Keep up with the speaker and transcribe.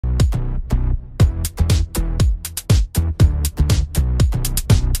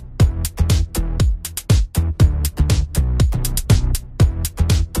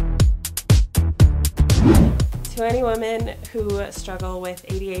To any women who struggle with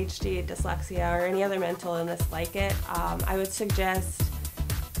ADHD, dyslexia, or any other mental illness like it, I would suggest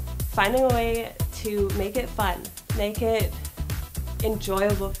finding a way to make it fun, make it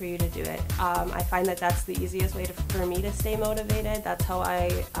enjoyable for you to do it. I find that that's the easiest way for me to stay motivated. That's how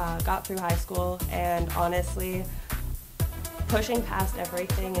I got through high school, and honestly, pushing past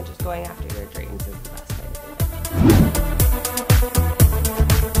everything and just going after your dreams is the best way to do it.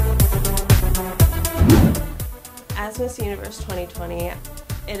 As Miss Universe 2020,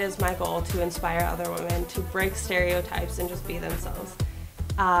 it is my goal to inspire other women to break stereotypes and just be themselves.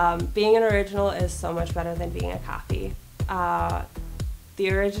 Being an original is so much better than being a copy. The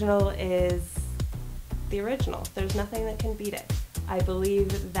original is the original. There's nothing that can beat it. I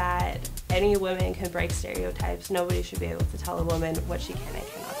believe that any woman can break stereotypes. Nobody should be able to tell a woman what she can and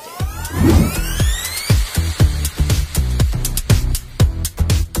cannot do.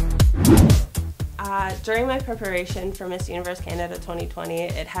 During my preparation for Miss Universe Canada 2020,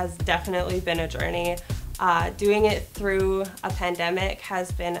 it has definitely been a journey. Doing it through a pandemic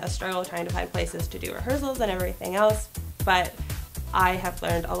has been a struggle, trying to find places to do rehearsals and everything else, but I have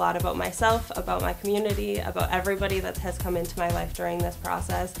learned a lot about myself, about my community, about everybody that has come into my life during this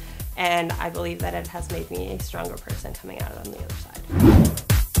process, and I believe that it has made me a stronger person coming out on the other side.